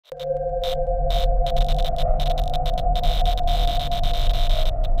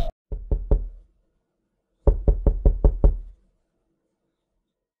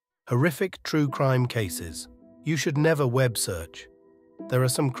Horrific true crime cases. You should never web search. There are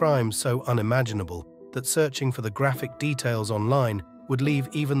some crimes so unimaginable that searching for the graphic details online would leave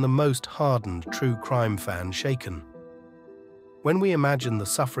even the most hardened true crime fan shaken. When we imagine the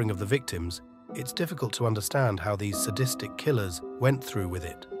suffering of the victims, it's difficult to understand how these sadistic killers went through with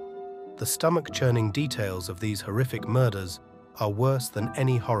it. The stomach-churning details of these horrific murders are worse than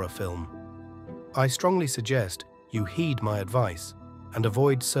any horror film. I strongly suggest you heed my advice and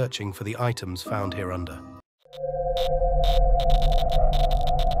avoid searching for the items found hereunder.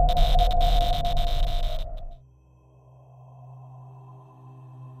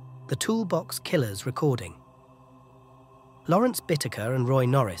 The Toolbox Killers recording. Lawrence Bittaker and Roy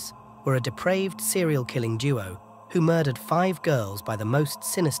Norris were a depraved serial-killing duo who murdered 5 girls by the most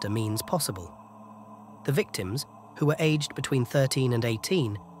sinister means possible. The victims, who were aged between 13 and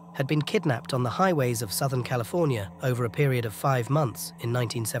 18, had been kidnapped on the highways of Southern California over a period of 5 months in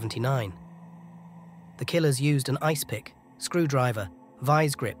 1979. The killers used an ice pick, screwdriver,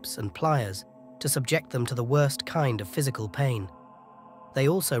 vise grips and pliers to subject them to the worst kind of physical pain. They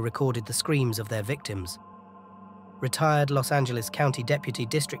also recorded the screams of their victims. Retired Los Angeles County Deputy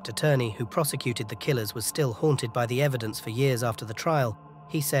District Attorney who prosecuted the killers was still haunted by the evidence for years after the trial.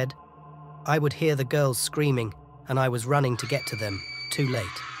 He said, "I would hear the girls screaming and I was running to get to them, too late."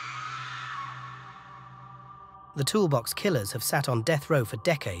 The Toolbox Killers have sat on death row for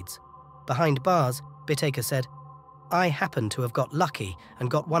decades. Behind bars, Bittaker said, "I happen to have got lucky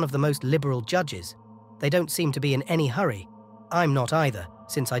and got one of the most liberal judges. They don't seem to be in any hurry. I'm not either,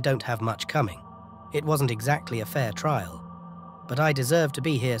 since I don't have much coming. It wasn't exactly a fair trial. But I deserve to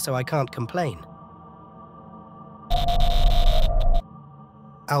be here, so I can't complain."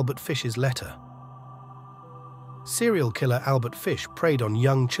 Albert Fish's letter. Serial killer Albert Fish preyed on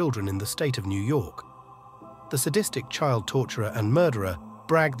young children in the state of New York. The sadistic child torturer and murderer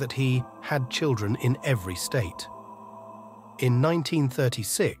bragged that he had children in every state. In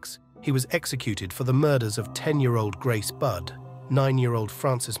 1936, he was executed for the murders of 10-year-old Grace Budd, 9-year-old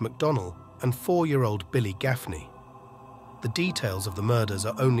Frances McDonnell, and 4-year-old Billy Gaffney. The details of the murders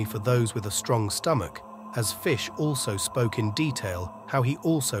are only for those with a strong stomach, as Fish also spoke in detail how he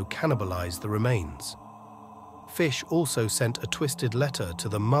also cannibalized the remains. Fish also sent a twisted letter to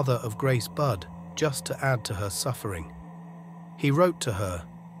the mother of Grace Budd just to add to her suffering. He wrote to her,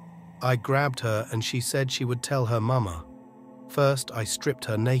 "I grabbed her and she said she would tell her mama. First I stripped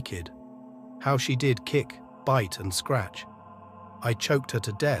her naked. How she did kick, bite and scratch. I choked her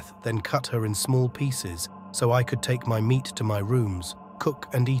to death, then cut her in small pieces so I could take my meat to my rooms, cook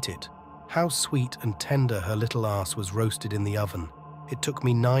and eat it. How sweet and tender her little ass was roasted in the oven. It took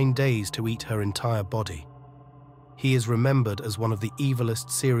me 9 days to eat her entire body." He is remembered as one of the evilest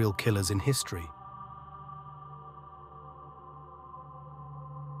serial killers in history.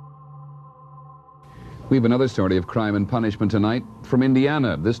 We have another story of crime and punishment tonight from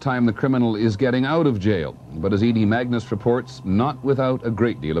Indiana. This time the criminal is getting out of jail, but as Edie Magnus reports, not without a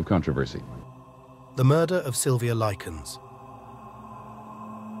great deal of controversy. The murder of Sylvia Likens.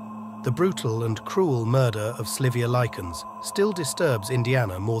 The brutal and cruel murder of Sylvia Likens still disturbs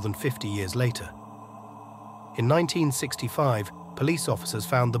Indiana more than 50 years later. In 1965, police officers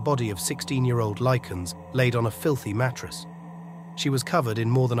found the body of 16-year-old Likens laid on a filthy mattress. She was covered in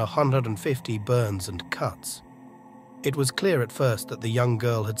more than 150 burns and cuts. It was clear at first that the young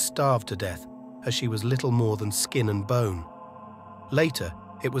girl had starved to death, as she was little more than skin and bone. Later,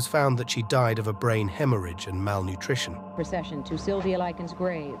 it was found that she died of a brain hemorrhage and malnutrition. Procession to Sylvia Likens'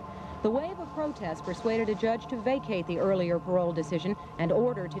 grave. The wave of protest persuaded a judge to vacate the earlier parole decision and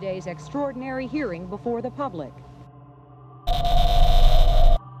order today's extraordinary hearing before the public. Okay,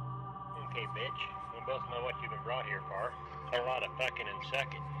 bitch. We both know what you've been brought here for. A lot of fucking and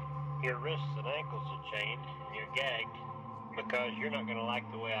sucking. Your wrists and ankles are chained, and you're gagged because you're not going to like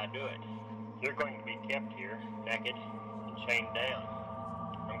the way I do it. You're going to be kept here, naked and chained down.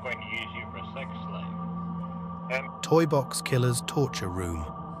 I'm going to use you for a sex slave. Toy Box Killer's Torture Room.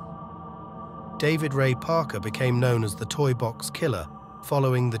 David Ray Parker became known as the Toy Box Killer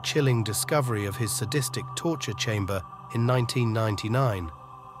following the chilling discovery of his sadistic torture chamber in 1999.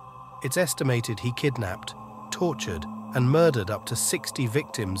 It's estimated he kidnapped, tortured, and murdered up to 60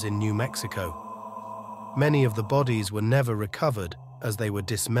 victims in New Mexico. Many of the bodies were never recovered as they were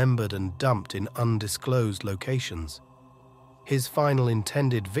dismembered and dumped in undisclosed locations. His final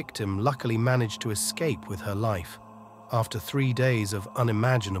intended victim luckily managed to escape with her life after 3 days of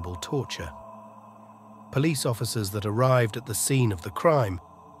unimaginable torture. Police officers that arrived at the scene of the crime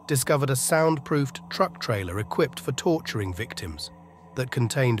discovered a soundproofed truck trailer equipped for torturing victims that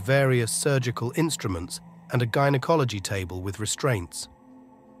contained various surgical instruments and a gynecology table with restraints.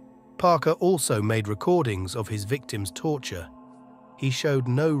 Parker also made recordings of his victims' torture. He showed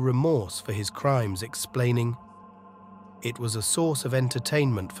no remorse for his crimes, explaining, "It was a source of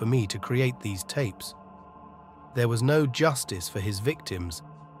entertainment for me to create these tapes." There was no justice for his victims,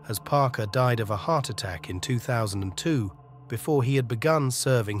 as Parker died of a heart attack in 2002 before he had begun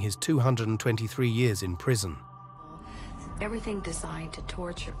serving his 223 years in prison. Everything designed to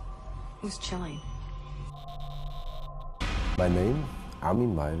torture was chilling. My name,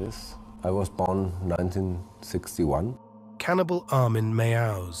 Armin Maivis. I was born 1961. Cannibal Armin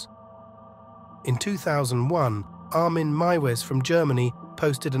Mayaus. In 2001, Armin Maivis from Germany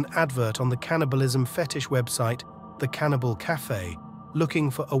posted an advert on the cannibalism fetish website, The Cannibal Cafe, looking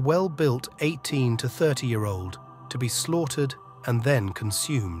for a well-built 18 to 30-year-old to be slaughtered and then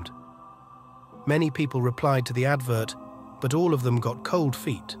consumed. Many people replied to the advert, but all of them got cold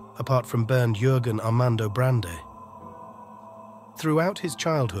feet, apart from Bernd Jürgen Armando Brande. Throughout his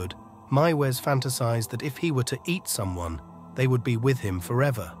childhood, Maivis fantasized that if he were to eat someone, they would be with him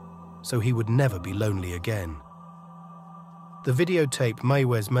forever, so he would never be lonely again. The videotape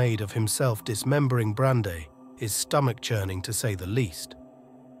Maivis made of himself dismembering Brande is stomach-churning to say the least.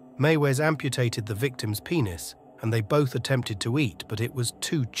 Maivis amputated the victim's penis, and they both attempted to eat, but it was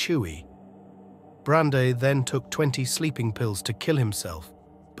too chewy. Brande then took 20 sleeping pills to kill himself,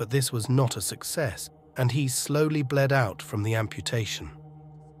 but this was not a success, and he slowly bled out from the amputation.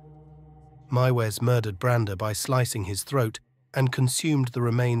 Maivis murdered Brande by slicing his throat and consumed the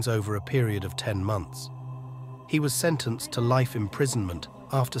remains over a period of 10 months. He was sentenced to life imprisonment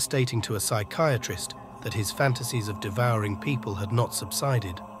after stating to a psychiatrist that his fantasies of devouring people had not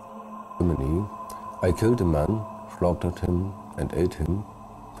subsided. Germany, I killed a man, slaughtered him and ate him.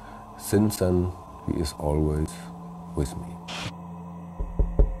 Since then, he is always with me.